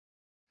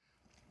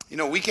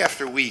Week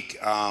after week,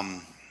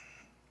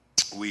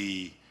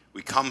 we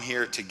come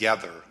here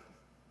together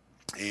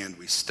and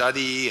we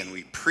study and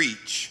we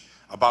preach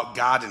about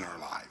God in our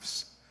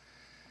lives.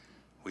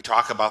 We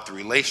talk about the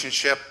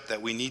relationship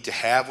that we need to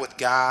have with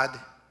God.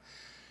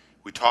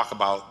 We talk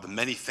about the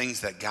many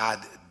things that God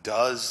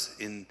does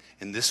in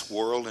this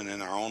world and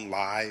in our own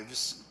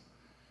lives.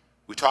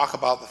 We talk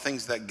about the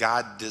things that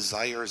God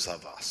desires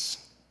of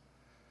us.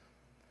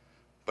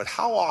 But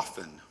how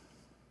often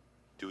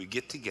do we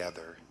get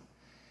together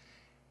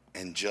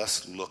and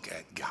just look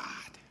at God?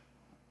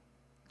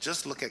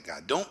 Just look at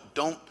God.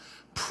 Don't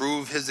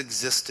prove his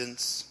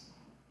existence.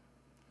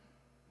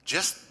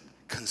 Just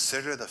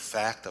consider the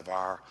fact of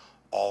our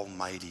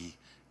almighty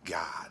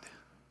God.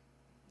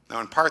 Now,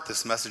 in part,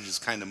 this message is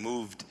kind of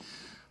moved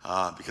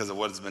because of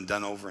what has been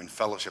done over in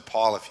Fellowship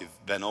Hall. If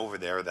you've been over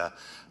there, the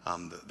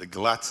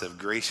Gillettes have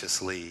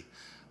graciously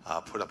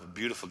put up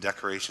beautiful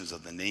decorations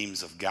of the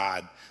names of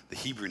God, the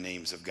Hebrew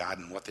names of God,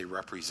 and what they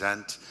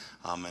represent.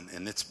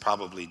 And it's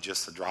probably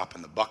just a drop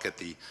in the bucket.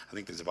 I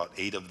think there's about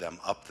 8 of them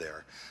up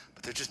there.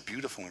 But they're just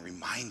beautiful and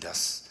remind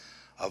us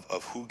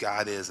of who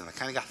God is. And I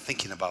kind of got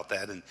thinking about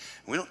that. And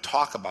we don't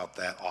talk about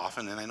that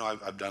often. And I know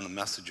I've done a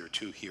message or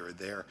two here or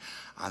there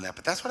on that.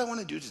 But that's what I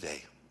want to do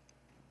today.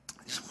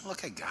 I just want to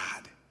look at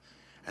God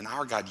and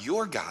our God,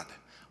 your God,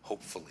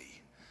 hopefully.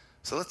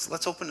 So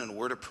let's open in a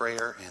word of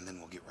prayer, and then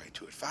we'll get right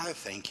to it. Father,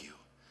 thank you.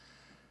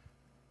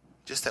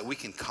 Just that we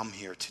can come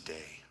here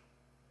today,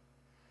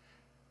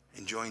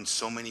 enjoying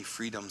so many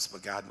freedoms,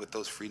 but God, with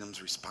those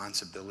freedoms,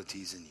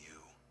 responsibilities in you.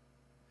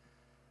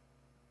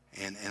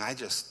 And I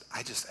just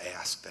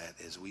ask that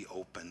as we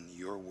open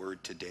your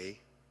word today,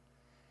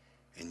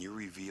 and you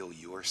reveal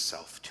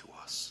yourself to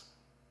us,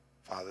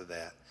 Father,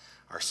 that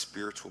our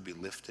spirits will be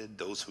lifted,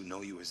 those who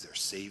know you as their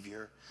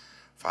Savior,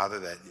 Father,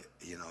 that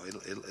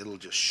it'll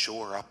just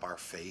shore up our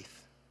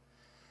faith.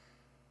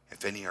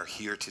 If any are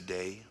here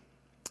today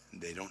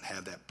and they don't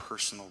have that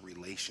personal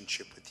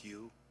relationship with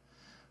you,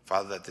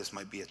 Father, that this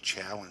might be a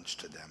challenge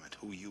to them at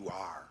who you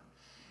are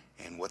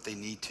and what they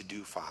need to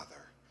do,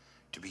 Father,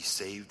 to be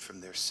saved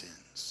from their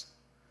sins.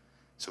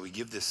 So we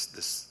give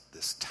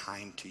this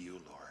time to you,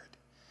 Lord.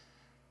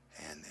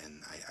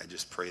 And I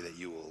just pray that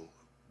you will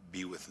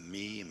be with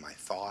me and my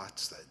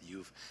thoughts, that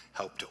you've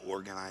helped to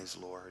organize,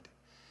 Lord.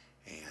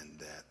 And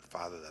that,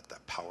 Father,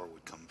 that power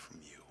would come from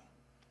you.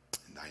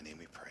 In thy name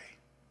we pray.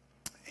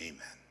 Amen.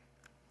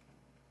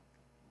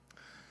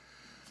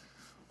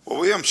 Well,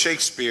 William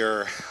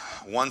Shakespeare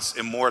once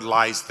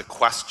immortalized the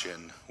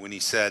question when he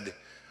said,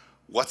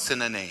 "What's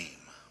in a name?"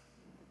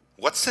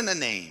 What's in a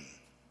name?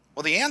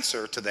 Well, the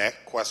answer to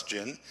that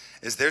question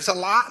is there's a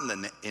lot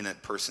in a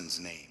person's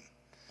name.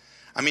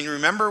 I mean,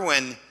 remember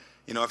when,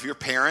 if your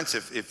parents,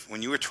 if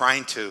when you were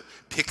trying to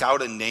pick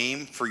out a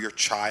name for your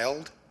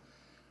child,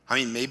 I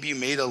mean, maybe you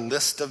made a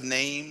list of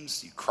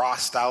names, you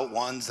crossed out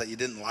ones that you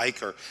didn't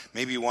like, or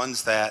maybe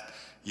ones that,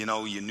 you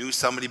knew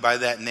somebody by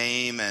that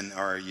name,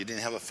 or you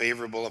didn't have a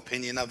favorable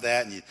opinion of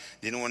that, and you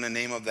didn't want a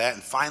name of that.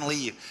 And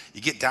finally,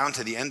 you get down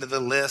to the end of the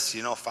list,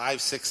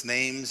 5, 6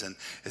 names, and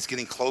it's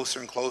getting closer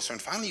and closer,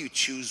 and finally you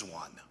choose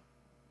one.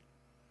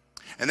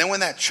 And then when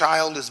that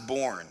child is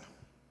born,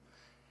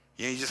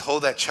 you just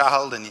hold that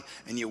child and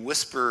you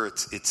whisper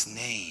its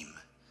name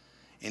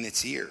in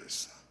its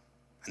ears.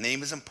 A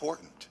name is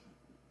important.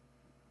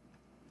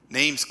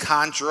 Names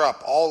conjure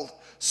up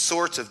all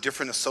sorts of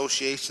different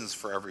associations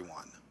for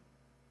everyone.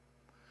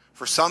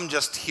 For some,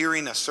 just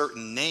hearing a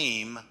certain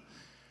name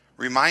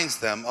reminds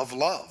them of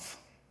love.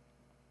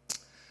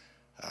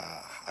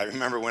 I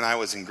remember when I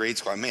was in grade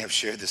school, I may have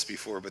shared this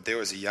before, but there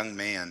was a young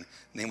man,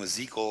 his name was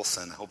Zeke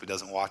Olson. I hope he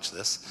doesn't watch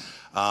this.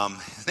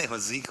 His name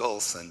was Zeke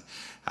Olson.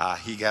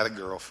 He got a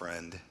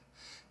girlfriend,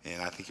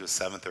 and I think he was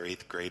 7th or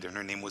 8th grade, and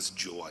her name was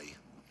Joy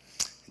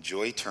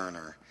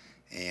Turner.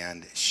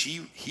 And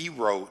he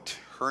wrote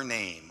her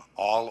name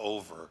all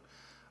over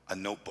a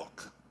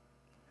notebook.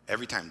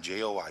 Every time,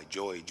 Joy,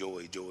 Joy,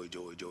 Joy, Joy,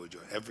 Joy, Joy.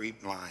 Every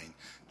line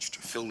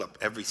filled up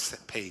every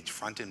page,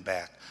 front and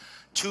back.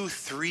 2,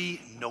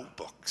 3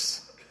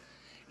 notebooks.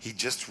 He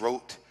just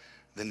wrote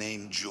the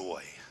name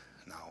Joy.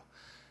 Now,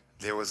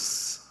 there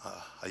was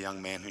a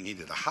young man who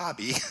needed a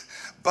hobby,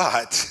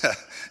 but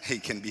he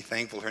can be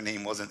thankful her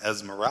name wasn't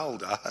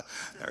Esmeralda,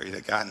 or he'd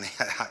have gotten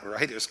a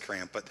writer's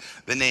cramp. But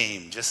the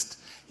name, just,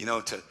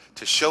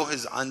 to show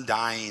his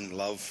undying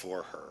love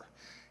for her,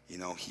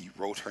 he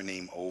wrote her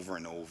name over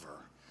and over.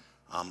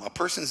 A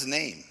person's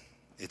name,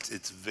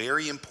 it's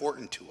very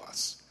important to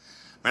us.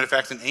 Matter of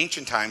fact, in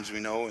ancient times, we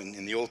know,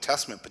 in the Old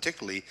Testament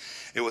particularly,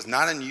 it was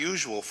not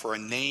unusual for a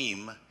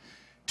name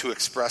to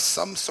express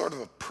some sort of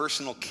a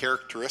personal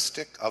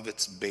characteristic of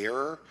its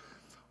bearer,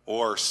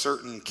 or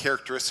certain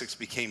characteristics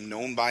became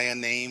known by a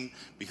name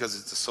because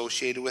it's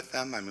associated with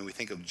them. I mean, we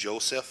think of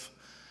Joseph,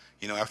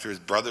 after his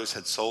brothers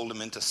had sold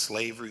him into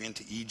slavery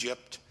into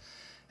Egypt,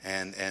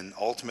 and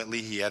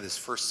ultimately he had his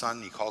first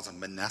son, he calls him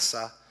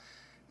Manasseh,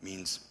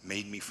 means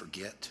made me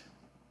forget.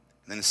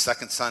 And then his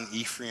second son,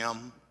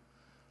 Ephraim,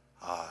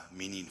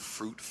 meaning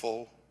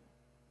fruitful.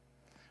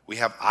 We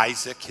have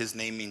Isaac. His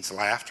name means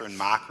laughter and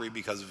mockery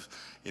because of,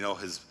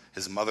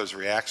 his mother's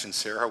reaction,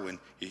 Sarah, when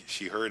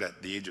she heard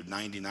at the age of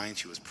 99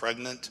 she was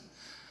pregnant.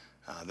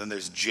 Then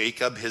there's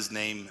Jacob. His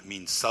name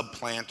means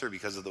supplanter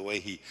because of the way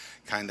he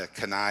kind of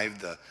connived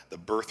the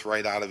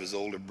birthright out of his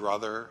older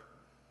brother.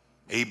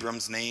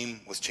 Abram's name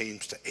was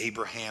changed to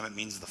Abraham. It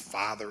means the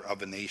father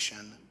of a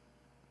nation.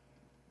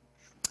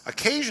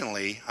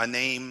 Occasionally, a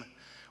name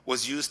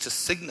was used to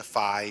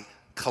signify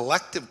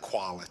collective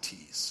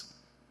qualities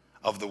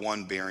of the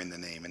one bearing the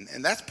name.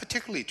 And that's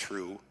particularly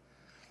true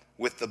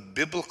with the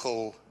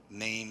biblical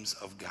names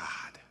of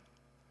God.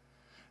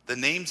 The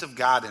names of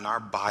God in our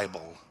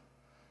Bible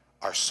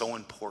are so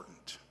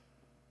important.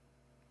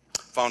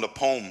 Found a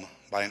poem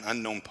by an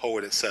unknown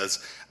poet. It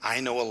says,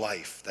 "I know a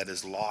life that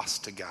is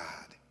lost to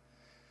God,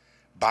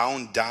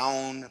 bound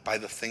down by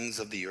the things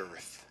of the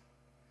earth.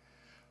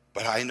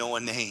 But I know a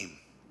name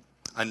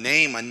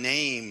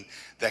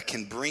that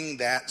can bring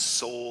that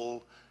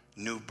soul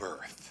new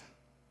birth."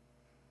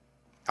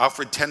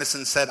 Alfred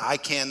Tennyson said, "I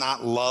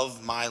cannot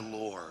love my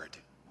Lord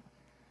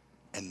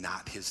and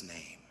not his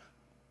name."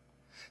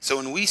 So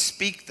when we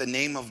speak the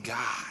name of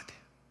God,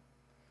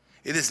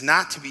 it is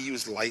not to be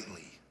used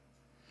lightly.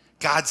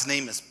 God's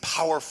name is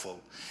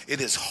powerful.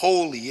 It is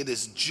holy. It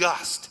is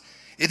just.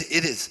 It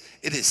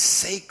is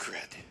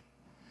sacred.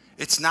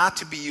 It's not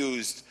to be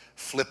used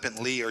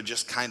flippantly or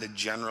just kind of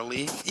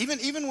generally.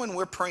 Even when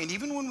we're praying,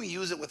 even when we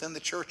use it within the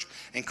church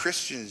and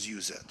Christians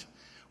use it.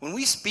 When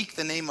we speak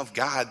the name of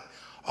God,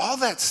 all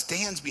that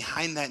stands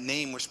behind that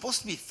name. We're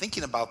supposed to be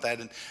thinking about that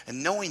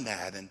and knowing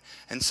that.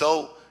 And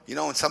so,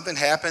 when something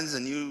happens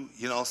and you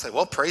say,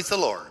 well, praise the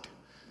Lord,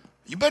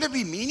 you better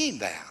be meaning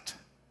that.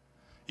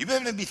 You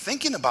better be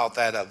thinking about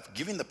that, of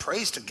giving the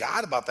praise to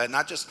God about that,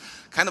 not just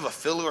kind of a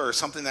filler or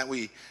something that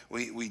we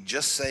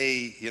just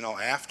say,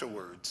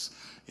 afterwards.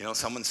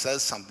 Someone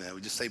says something, and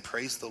we just say,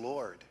 praise the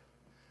Lord.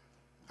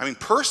 I mean,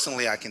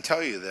 personally, I can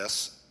tell you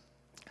this.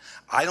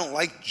 I don't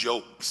like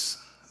jokes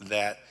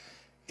that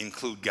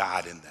include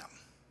God in them.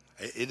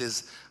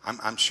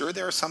 I'm sure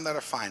there are some that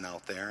are fine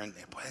out there, and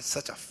boy, it's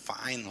such a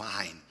fine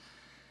line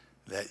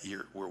that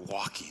we're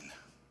walking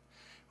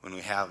when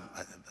we have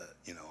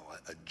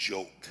a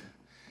joke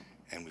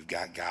and we've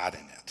got God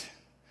in it.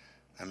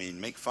 I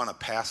mean, make fun of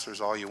pastors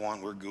all you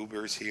want. We're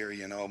goobers here,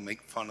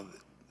 make fun of the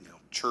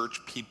church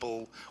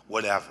people,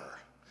 whatever.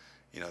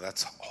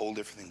 That's a whole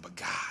different thing. But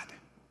God,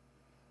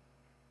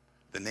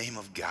 the name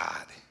of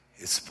God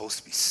is supposed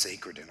to be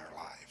sacred in our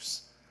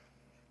lives.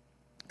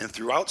 And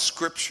throughout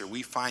Scripture,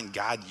 we find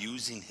God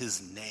using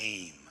his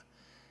name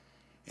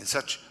in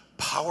such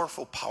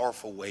powerful,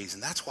 powerful ways.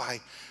 And that's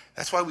why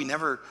we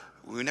never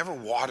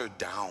water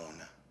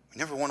down. We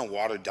never want to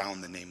water down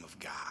the name of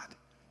God.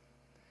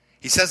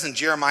 He says in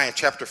Jeremiah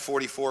chapter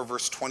 44,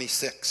 verse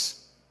 26,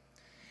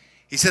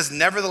 he says,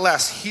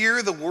 "Nevertheless,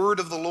 hear the word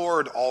of the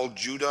Lord, all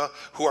Judah,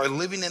 who are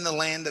living in the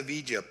land of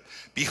Egypt.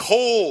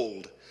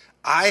 Behold,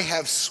 I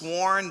have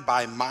sworn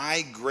by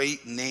my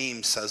great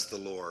name, says the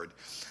Lord.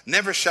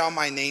 Never shall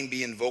my name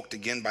be invoked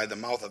again by the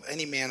mouth of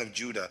any man of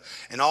Judah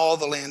and all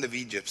the land of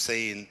Egypt,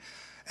 saying,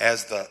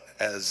 as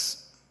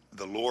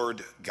the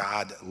Lord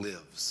God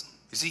lives."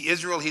 You see,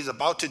 Israel, he's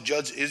about to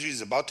judge Israel.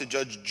 He's about to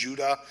judge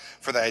Judah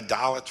for the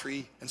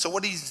idolatry. And so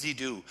what does he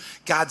do?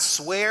 God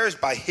swears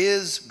by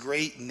his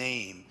great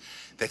name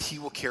that he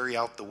will carry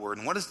out the word.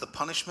 And what is the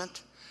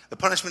punishment? The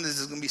punishment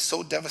is going to be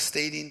so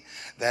devastating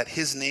that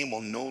his name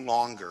will no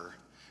longer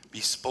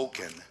be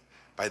spoken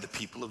by the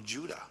people of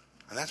Judah.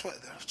 And that's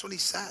what he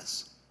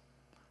says.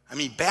 I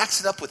mean, he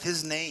backs it up with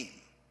his name.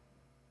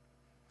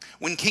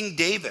 When King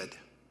David,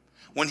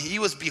 when he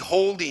was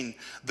beholding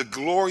the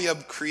glory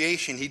of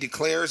creation, he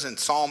declares in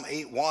Psalm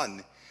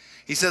 8:1,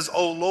 he says,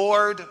 "O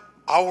Lord,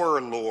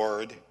 our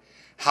Lord,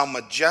 how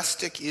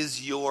majestic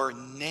is your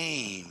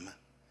name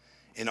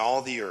in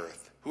all the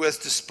earth, who has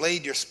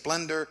displayed your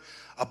splendor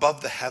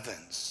above the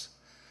heavens."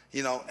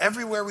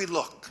 Everywhere we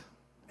look,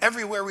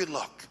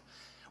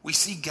 we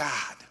see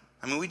God.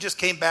 I mean, we just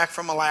came back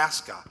from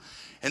Alaska,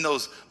 and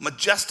those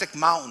majestic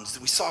mountains,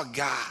 we saw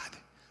God.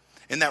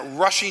 And that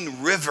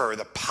rushing river,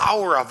 the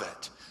power of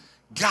it.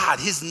 God,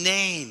 his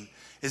name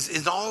is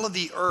in all of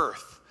the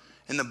earth.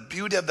 And the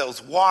beauty of those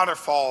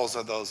waterfalls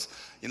or those,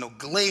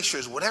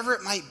 glaciers, whatever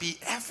it might be,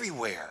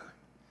 everywhere.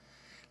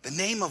 The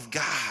name of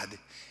God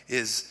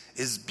is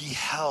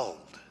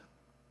beheld.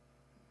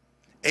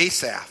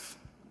 Asaph,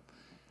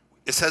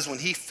 it says when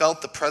he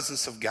felt the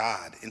presence of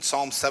God, in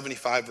Psalm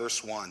 75,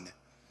 verse 1,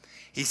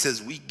 he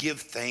says, "We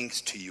give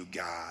thanks to you,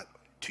 God,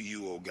 to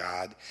you, O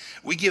God.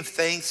 We give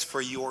thanks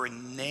for your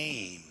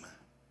name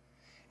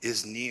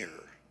is near.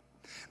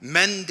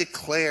 Men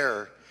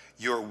declare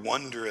your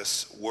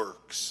wondrous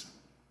works."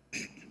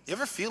 You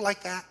ever feel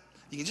like that?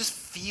 You can just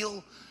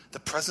feel the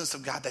presence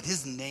of God, that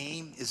his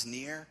name is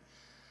near.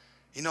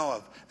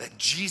 That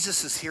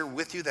Jesus is here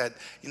with you, that,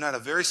 at a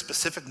very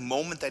specific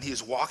moment that he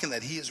is walking,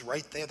 that he is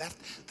right there. That's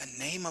the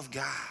name of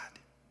God.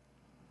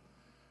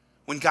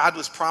 When God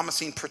was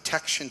promising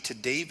protection to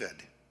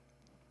David,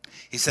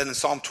 He said in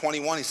Psalm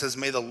 21, he says,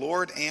 may the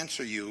Lord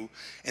answer you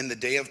in the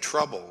day of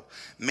trouble.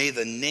 May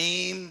the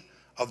name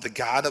of the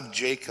God of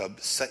Jacob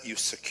set you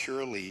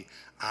securely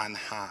on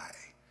high.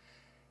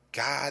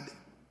 God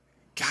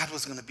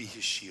was going to be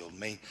his shield.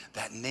 May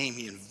that name,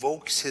 he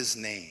invokes his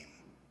name.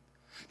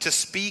 To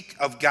speak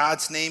of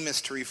God's name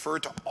is to refer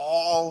to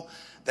all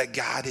that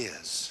God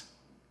is.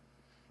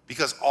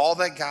 Because all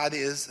that God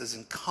is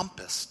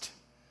encompassed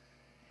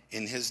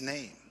in his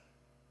name.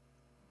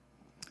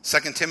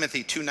 2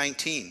 Timothy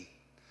 2:19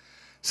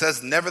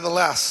 says,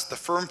 nevertheless, the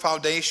firm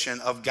foundation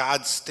of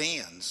God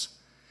stands,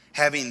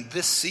 having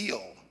this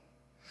seal,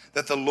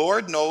 that the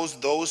Lord knows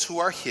those who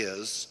are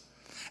his,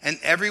 and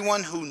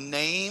everyone who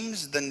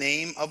names the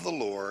name of the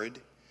Lord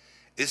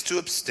is to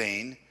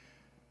abstain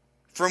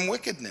from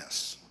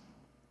wickedness.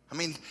 I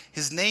mean,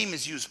 his name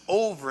is used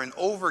over and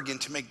over again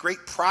to make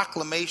great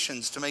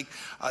proclamations, to make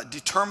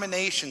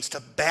determinations, to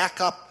back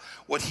up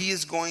what he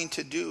is going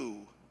to do.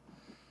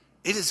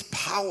 It is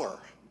power.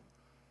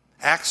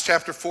 Acts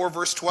chapter 4,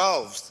 verse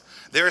 12.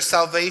 There is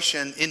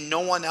salvation in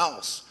no one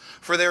else,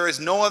 for there is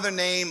no other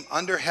name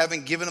under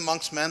heaven given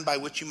amongst men by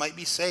which you might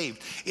be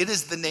saved. It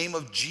is the name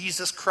of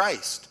Jesus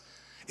Christ.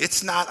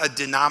 It's not a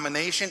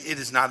denomination. It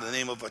is not the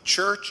name of a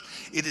church.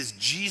 It is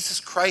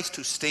Jesus Christ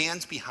who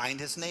stands behind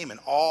his name, and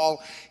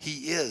all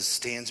he is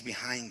stands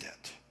behind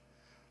it.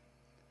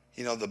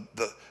 You know,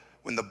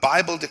 when the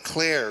Bible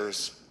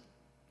declares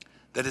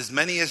that as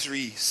many as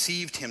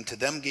received him, to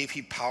them gave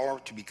he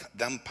power to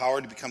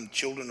become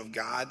children of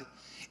God,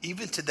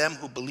 even to them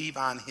who believe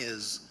on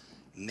his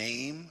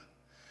name.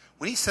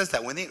 When he says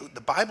that,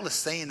 the Bible is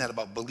saying that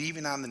about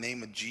believing on the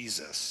name of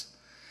Jesus,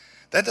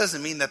 that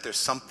doesn't mean that there's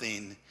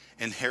something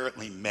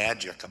inherently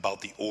magic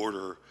about the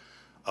order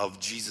of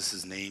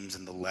Jesus' names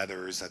and the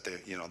letters, that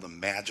the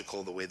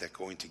magical, the way they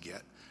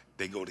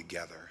go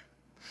together.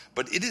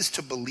 But it is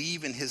to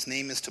believe in his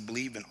name is to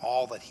believe in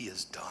all that he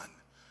has done,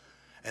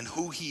 and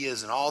who he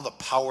is, and all the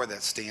power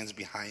that stands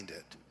behind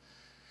it.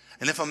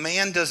 And if a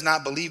man does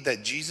not believe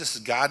that Jesus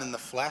is God in the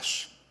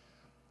flesh,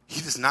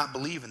 he does not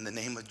believe in the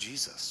name of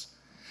Jesus.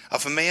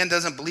 If a man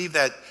doesn't believe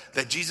that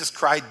Jesus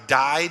Christ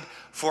died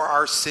for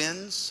our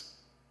sins,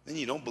 then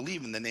you don't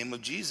believe in the name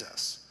of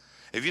Jesus.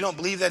 If you don't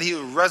believe that he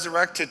was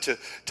resurrected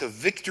to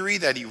victory,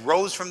 that he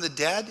rose from the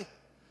dead,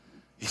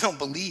 you don't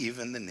believe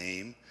in the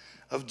name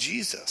of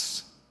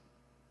Jesus.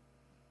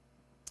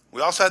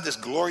 We also have this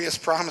glorious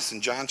promise in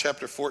John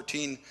chapter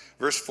 14,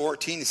 verse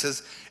 14. He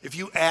says, if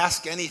you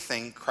ask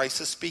anything, Christ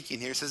is speaking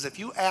here, he says, if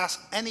you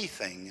ask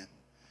anything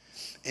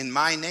in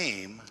my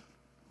name,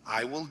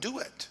 I will do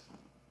it.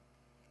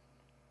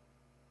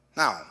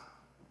 Now,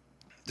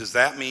 does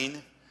that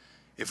mean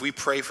if we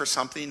pray for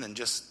something and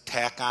just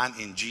tack on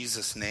in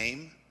Jesus'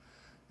 name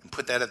and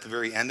put that at the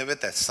very end of it,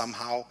 that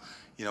somehow,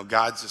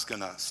 God's just going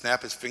to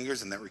snap his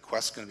fingers and that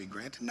request is going to be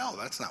granted? No,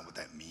 that's not what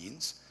that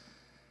means.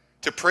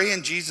 To pray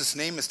in Jesus'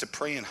 name is to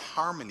pray in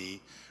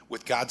harmony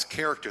with God's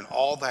character and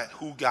all that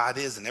who God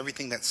is and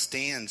everything that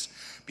stands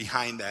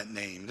behind that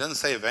name. It doesn't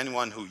say of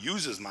anyone who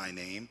uses my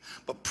name,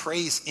 but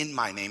prays in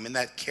my name, in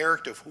that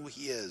character of who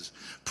he is.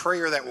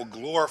 Prayer that will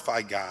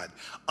glorify God,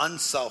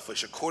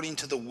 unselfish, according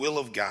to the will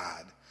of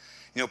God.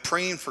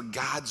 Praying for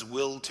God's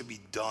will to be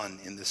done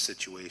in this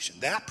situation.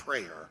 That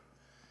prayer,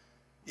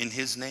 in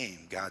his name,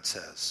 God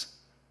says,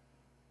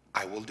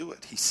 I will do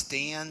it. He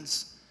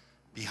stands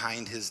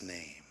behind his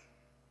name.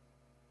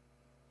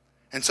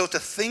 And so to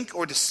think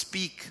or to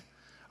speak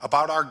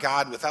about our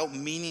God without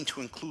meaning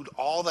to include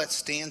all that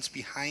stands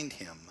behind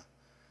him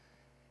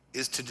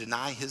is to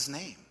deny his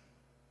name.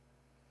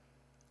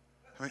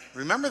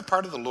 Remember the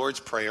part of the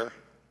Lord's Prayer?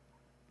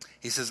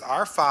 He says,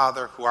 our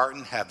Father who art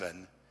in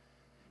heaven,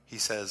 he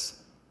says,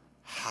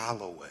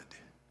 hallowed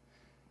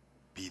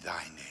be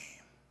thy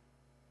name.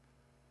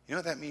 You know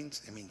what that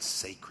means? It means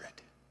sacred.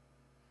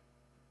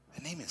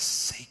 The name is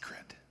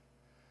sacred.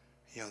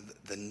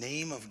 The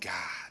name of God.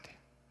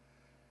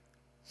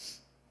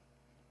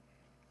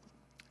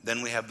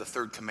 Then we have the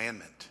third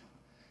commandment.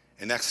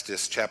 In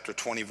Exodus chapter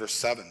 20, verse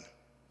 7. It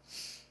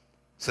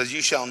says,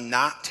 you shall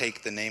not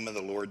take the name of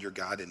the Lord your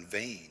God in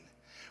vain,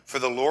 for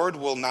the Lord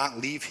will not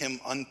leave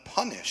him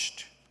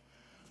unpunished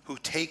who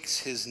takes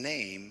his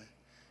name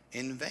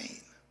in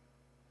vain.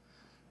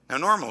 Now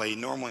normal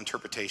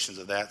interpretations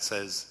of that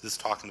says this is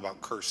talking about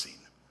cursing.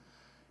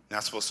 You're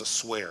not supposed to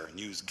swear and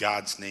use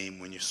God's name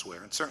when you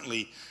swear. And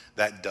certainly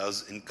that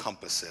does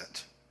encompass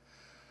it.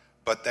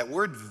 But that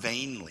word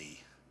vainly,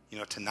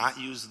 to not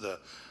use the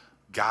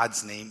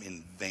God's name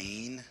in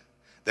vain,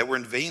 that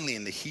word vainly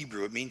in the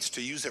Hebrew, it means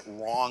to use it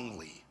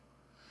wrongly.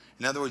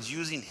 In other words,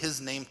 using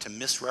his name to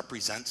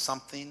misrepresent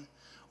something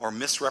or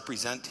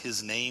misrepresent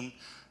his name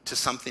to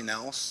something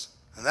else.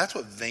 And that's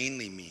what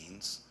vainly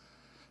means.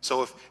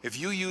 So if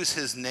you use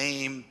his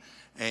name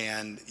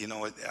and,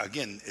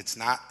 again, it's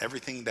not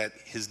everything that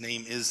his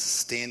name is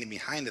standing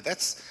behind it.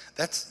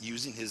 That's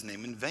using his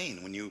name in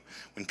vain.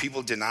 When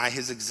people deny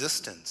his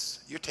existence,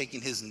 you're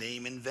taking his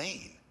name in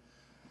vain.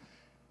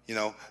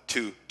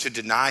 To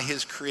deny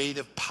his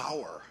creative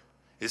power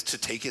is to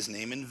take his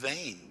name in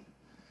vain.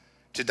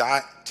 To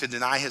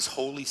deny his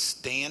holy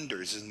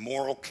standards, his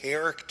moral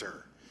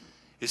character,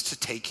 is to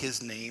take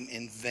his name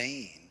in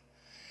vain.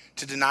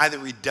 To deny the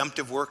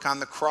redemptive work on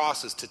the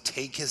cross is to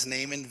take his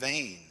name in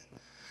vain.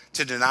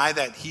 To deny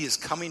that he is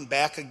coming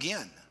back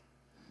again,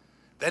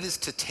 that is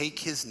to take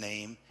his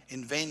name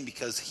in vain,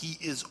 because he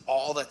is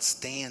all that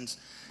stands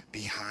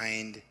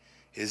behind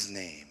his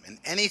name. And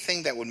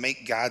anything that would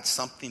make God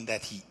something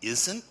that he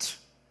isn't,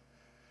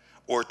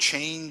 or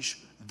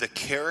change the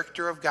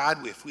character of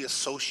God, if we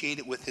associate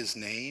it with his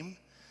name,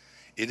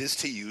 it is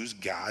to use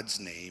God's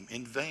name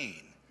in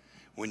vain.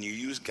 When you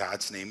use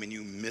God's name and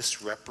you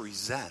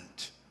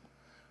misrepresent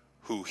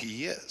who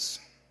he is.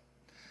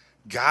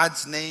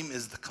 God's name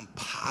is the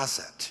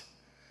composite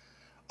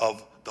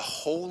of the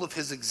whole of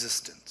his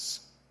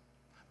existence,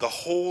 the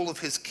whole of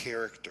his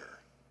character.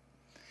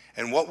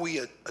 And what we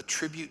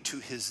attribute to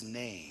his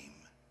name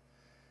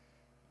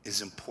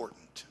is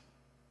important.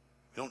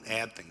 We don't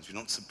add things. We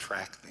don't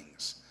subtract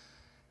things.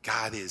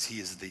 God is.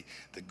 He is the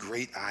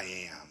great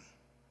I am.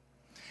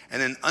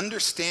 And an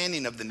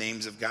understanding of the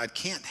names of God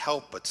can't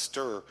help but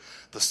stir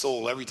the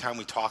soul every time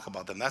we talk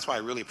about them. That's why I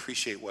really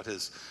appreciate what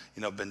has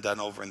been done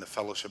over in the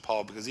fellowship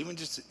hall, because even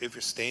just if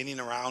you're standing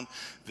around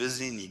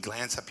visiting, you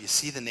glance up, you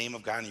see the name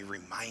of God, and you're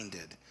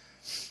reminded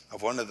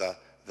of one of the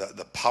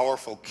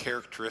powerful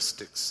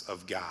characteristics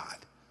of God.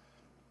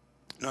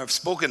 Now, I've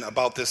spoken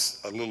about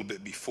this a little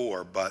bit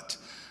before, but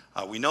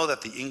we know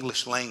that the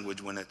English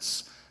language, when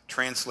it's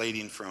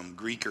translating from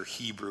Greek or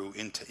Hebrew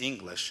into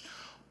English,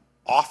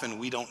 often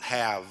we don't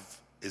have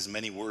as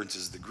many words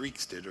as the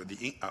Greeks did or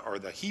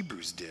the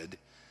Hebrews did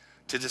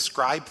to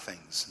describe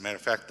things. Matter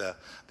of fact, the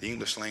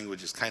English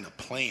language is kind of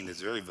plain.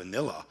 It's very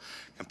vanilla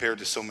compared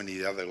to so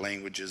many other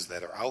languages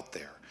that are out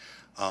there.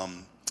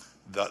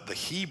 The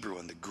Hebrew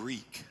and the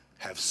Greek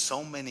have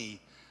so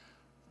many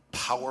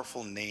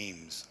powerful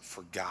names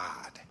for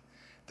God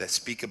that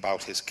speak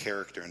about his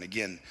character. And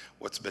again,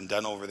 what's been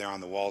done over there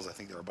on the walls, I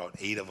think there are about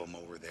 8 of them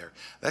over there.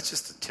 That's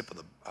just the tip of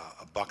the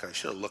bucket. I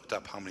should have looked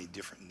up how many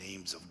different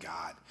names of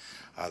God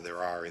there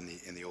are in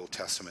the Old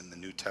Testament and the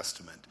New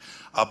Testament.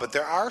 But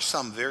there are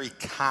some very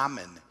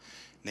common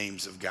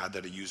names of God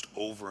that are used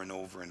over and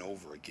over and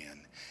over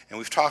again. And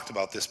we've talked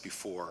about this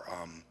before.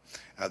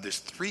 There's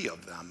 3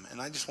 of them, and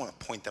I just want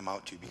to point them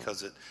out to you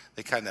because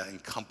they kind of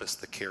encompass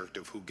the character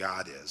of who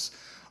God is.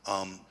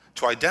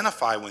 To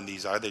identify when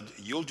these are,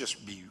 you'll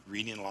just be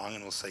reading along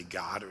and it'll say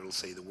God or it'll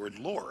say the word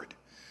Lord.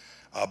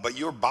 But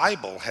your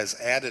Bible has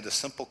added a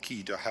simple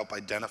key to help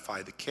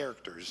identify the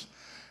characters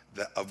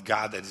of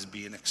God that is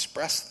being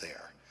expressed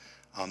there.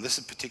 This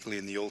is particularly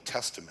in the Old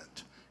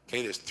Testament.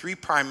 Okay, there's 3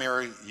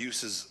 primary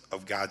uses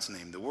of God's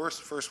name. The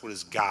first one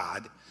is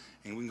God,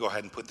 and we can go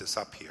ahead and put this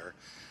up here.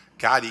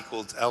 God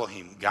equals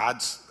Elohim.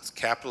 God's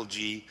capital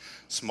G,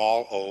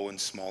 small o,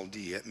 and small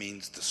d. It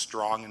means the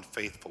strong and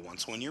faithful one.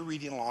 So when you're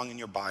reading along in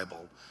your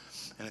Bible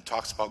and it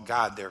talks about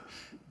God,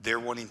 they're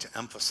wanting to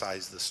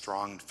emphasize the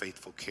strong and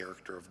faithful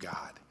character of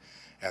God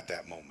at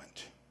that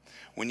moment.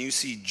 When you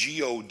see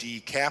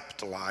G-O-D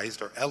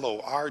capitalized or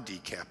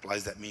L-O-R-D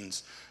capitalized, that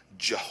means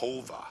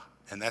Jehovah.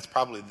 And that's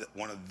probably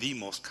one of the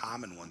most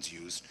common ones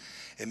used.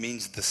 It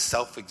means the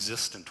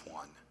self-existent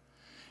one.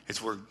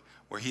 It's where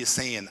he is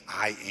saying,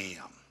 I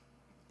am.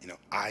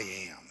 I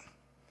am.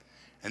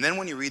 And then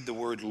when you read the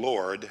word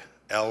Lord,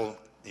 L,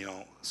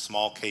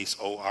 small case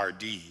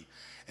O-R-D,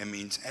 it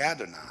means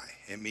Adonai.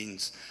 It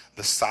means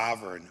the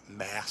sovereign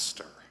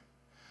master.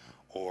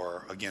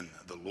 Or, again,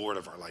 the Lord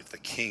of our life, the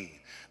king,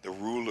 the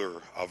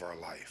ruler of our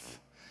life.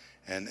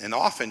 And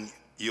often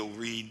you'll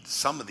read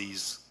some of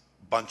these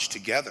bunched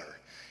together.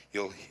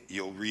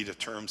 You'll read a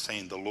term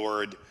saying the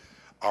Lord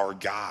our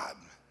God.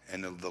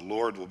 And the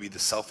Lord will be the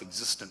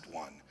self-existent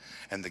one.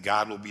 And the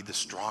God will be the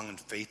strong and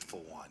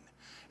faithful one.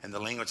 And the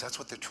language, that's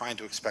what they're trying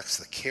to express,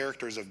 the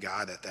characters of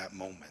God at that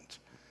moment.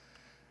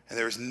 And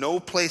there is no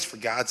place for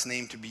God's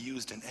name to be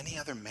used in any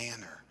other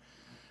manner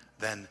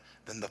than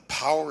the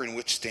power in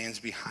which stands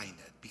behind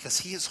it. Because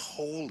he is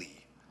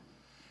holy.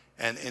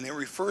 And it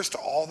refers to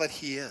all that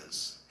he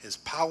is. His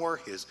power,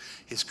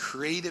 his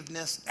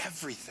creativeness,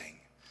 everything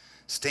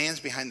stands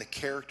behind the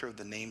character of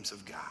the names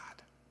of God.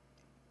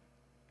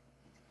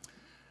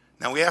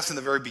 Now, we asked in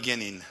the very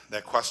beginning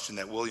that question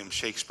that William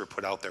Shakespeare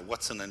put out there,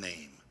 what's in a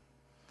name?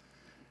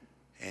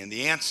 And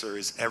the answer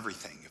is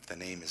everything if the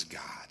name is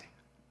God.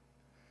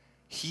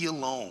 He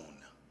alone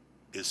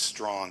is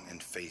strong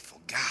and faithful.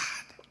 God.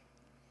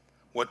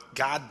 What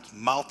God's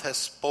mouth has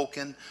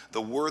spoken, the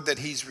word that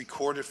he's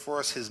recorded for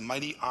us, his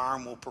mighty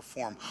arm will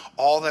perform.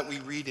 All that we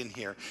read in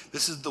here,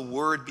 this is the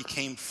word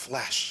became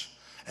flesh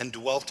and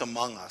dwelt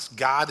among us.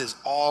 God is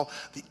all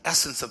the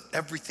essence of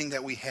everything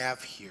that we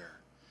have here.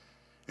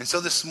 And so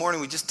this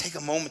morning we just take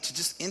a moment to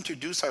just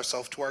introduce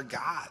ourselves to our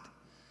God.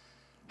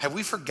 Have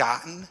we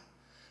forgotten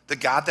the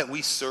God that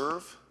we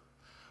serve,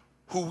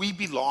 who we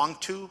belong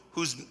to,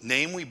 whose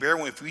name we bear?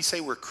 If we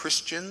say we're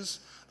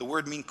Christians, the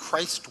word means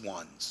Christ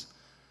ones.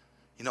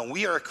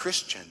 We are a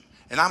Christian,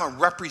 and I'm a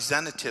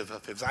representative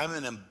of his. I'm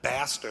an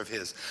ambassador of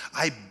his.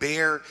 I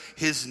bear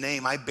his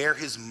name. I bear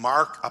his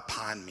mark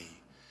upon me.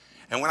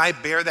 And when I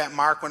bear that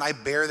mark, when I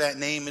bear that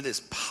name, it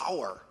is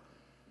power.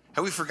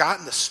 Have we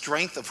forgotten the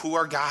strength of who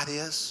our God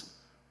is?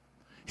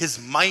 His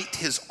might,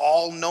 his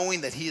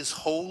all-knowing, that he is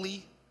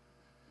holy.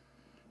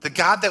 The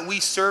God that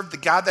we serve, the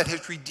God that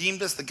has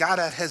redeemed us, the God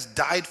that has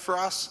died for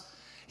us,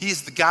 he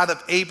is the God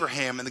of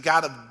Abraham and the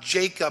God of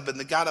Jacob and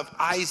the God of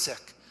Isaac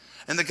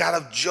and the God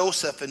of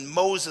Joseph and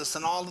Moses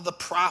and all of the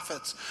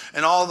prophets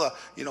and all the,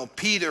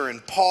 Peter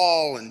and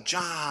Paul and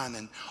John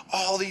and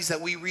all these that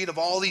we read of,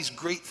 all these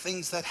great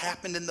things that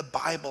happened in the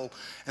Bible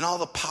and all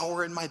the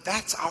power and might.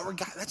 That's our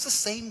God. That's the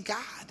same God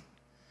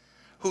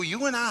who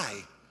you and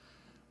I,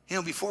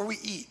 before we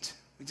eat,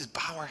 we just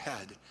bow our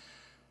head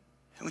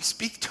and we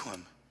speak to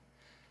him.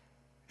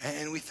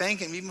 And we thank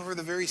him even for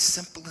the very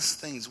simplest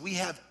things. We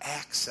have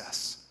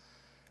access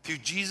through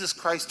Jesus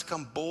Christ to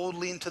come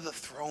boldly into the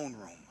throne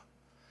room,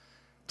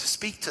 to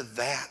speak to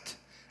that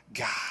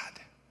God.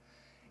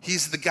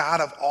 He's the God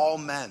of all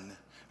men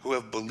who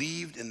have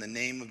believed in the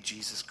name of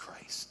Jesus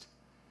Christ.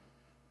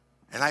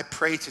 And I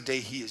pray today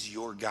he is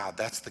your God.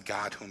 That's the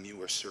God whom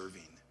you are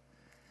serving.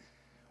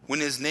 When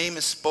his name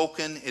is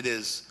spoken, it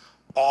is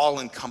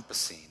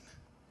all-encompassing.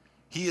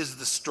 He is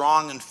the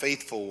strong and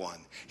faithful one.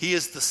 He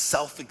is the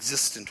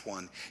self-existent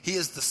one. He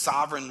is the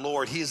sovereign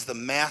Lord. He is the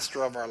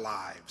master of our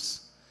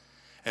lives.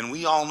 And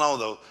we all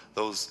know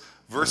those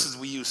verses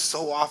we use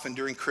so often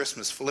during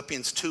Christmas,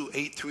 Philippians 2,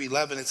 8 through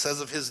 11, it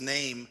says of his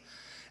name,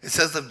 it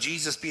says of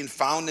Jesus being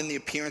found in the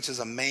appearance as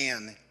a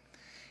man,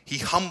 he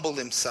humbled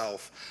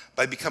himself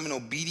by becoming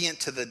obedient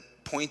to the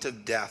point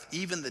of death,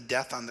 even the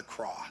death on the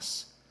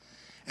cross.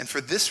 And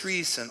for this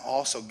reason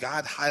also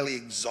God highly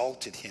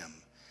exalted him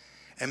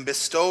and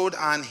bestowed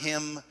on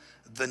him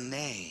the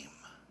name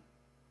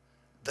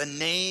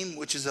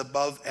which is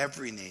above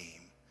every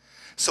name.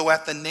 So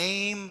at the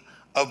name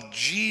of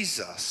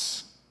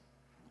Jesus,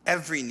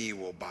 every knee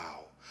will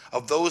bow,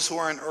 of those who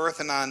are on earth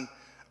and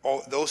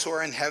those who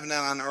are in heaven and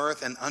on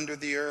earth and under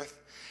the earth,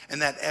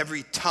 and that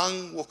every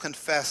tongue will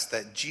confess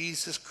that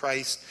Jesus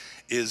Christ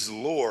is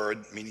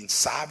Lord, meaning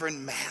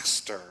sovereign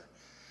master.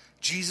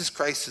 Jesus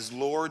Christ is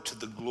Lord to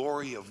the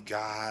glory of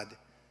God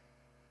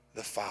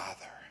the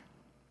Father.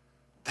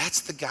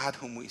 That's the God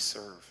whom we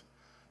serve.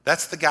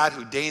 That's the God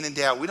who day in and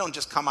day out, we don't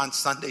just come on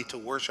Sunday to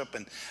worship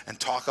and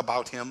talk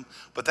about him,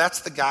 but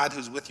that's the God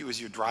who's with you as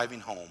you're driving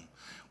home,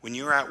 when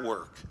you're at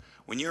work,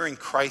 when you're in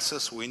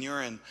crisis, when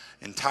you're in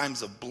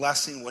times of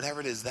blessing, whatever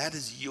it is, that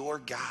is your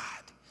God.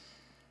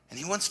 And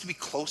he wants to be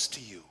close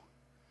to you.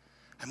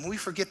 And we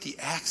forget the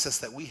access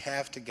that we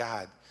have to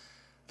God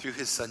through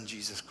his son,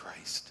 Jesus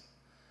Christ.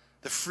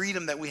 The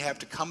freedom that we have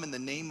to come in the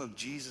name of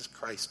Jesus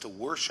Christ, to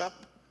worship,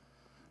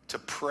 to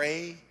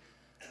pray,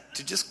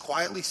 to just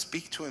quietly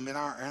speak to him in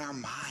our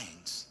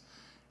minds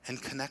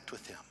and connect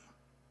with him.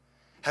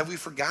 Have we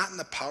forgotten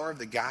the power of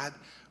the God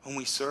whom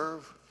we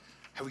serve?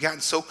 Have we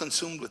gotten so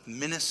consumed with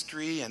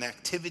ministry and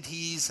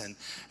activities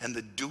and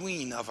the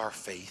doing of our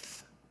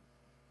faith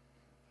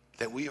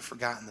that we have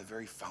forgotten the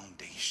very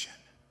foundation?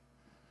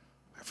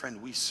 My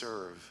friend, we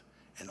serve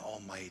an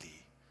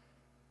almighty,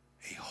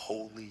 a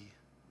holy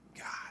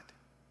God.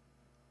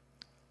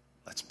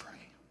 Let's pray.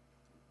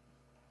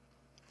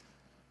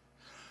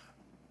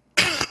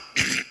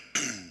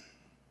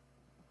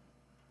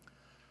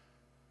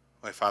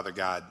 My Father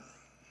God,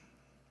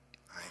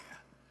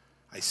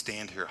 I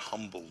stand here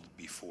humbled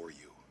before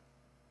you,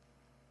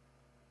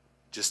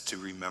 just to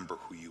remember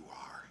who you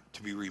are,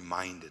 to be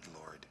reminded,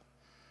 Lord.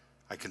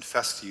 I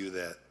confess to you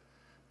that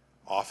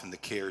often the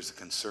cares, the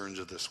concerns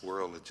of this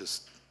world, it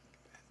just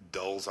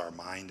dulls our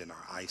mind and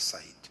our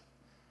eyesight,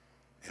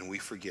 and we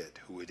forget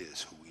who it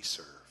is who we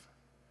serve.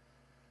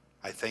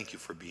 I thank you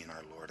for being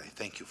our Lord. I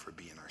thank you for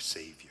being our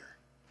Savior.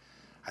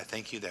 I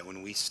thank you that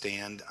when we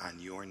stand on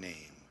your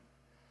name,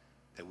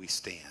 that we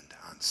stand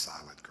on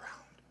solid ground.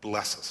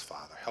 Bless us,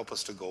 Father. Help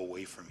us to go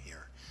away from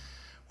here.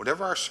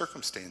 Whatever our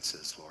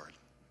circumstances, Lord.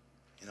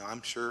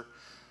 I'm sure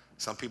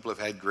some people have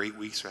had great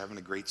weeks or having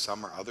a great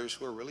summer. Others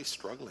who are really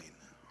struggling,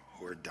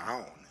 who are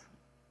down,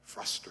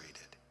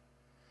 frustrated.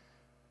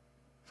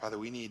 Father,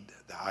 we need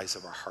the eyes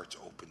of our hearts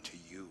open to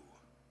you,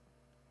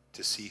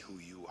 to see who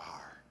you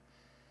are,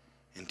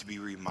 and to be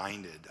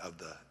reminded of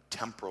the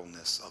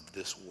temporalness of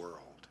this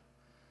world,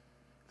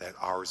 that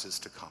ours is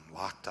to come,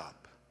 locked up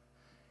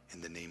in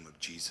the name of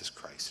Jesus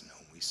Christ in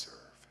whom we serve.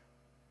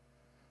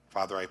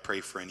 Father, I pray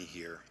for any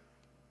here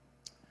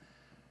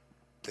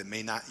that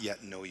may not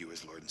yet know you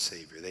as Lord and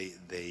Savior.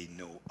 They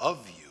know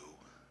of you,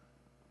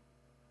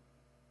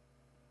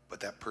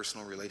 but that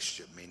personal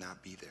relationship may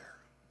not be there.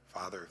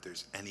 Father, if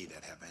there's any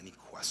that have any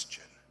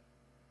question,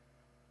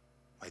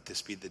 might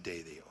this be the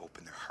day they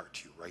open their heart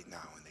to you right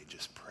now and they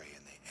just pray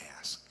and they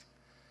ask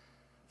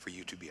for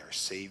you to be our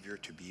Savior,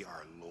 to be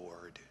our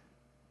Lord,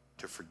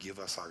 to forgive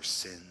us our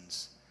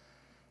sins,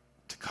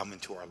 to come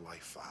into our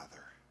life,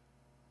 Father,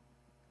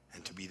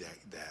 and to be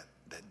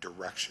that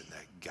direction,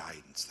 that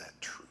guidance, that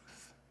truth.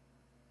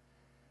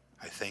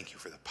 I thank you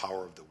for the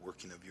power of the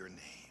working of your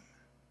name.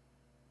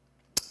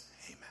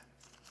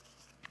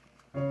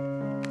 Amen.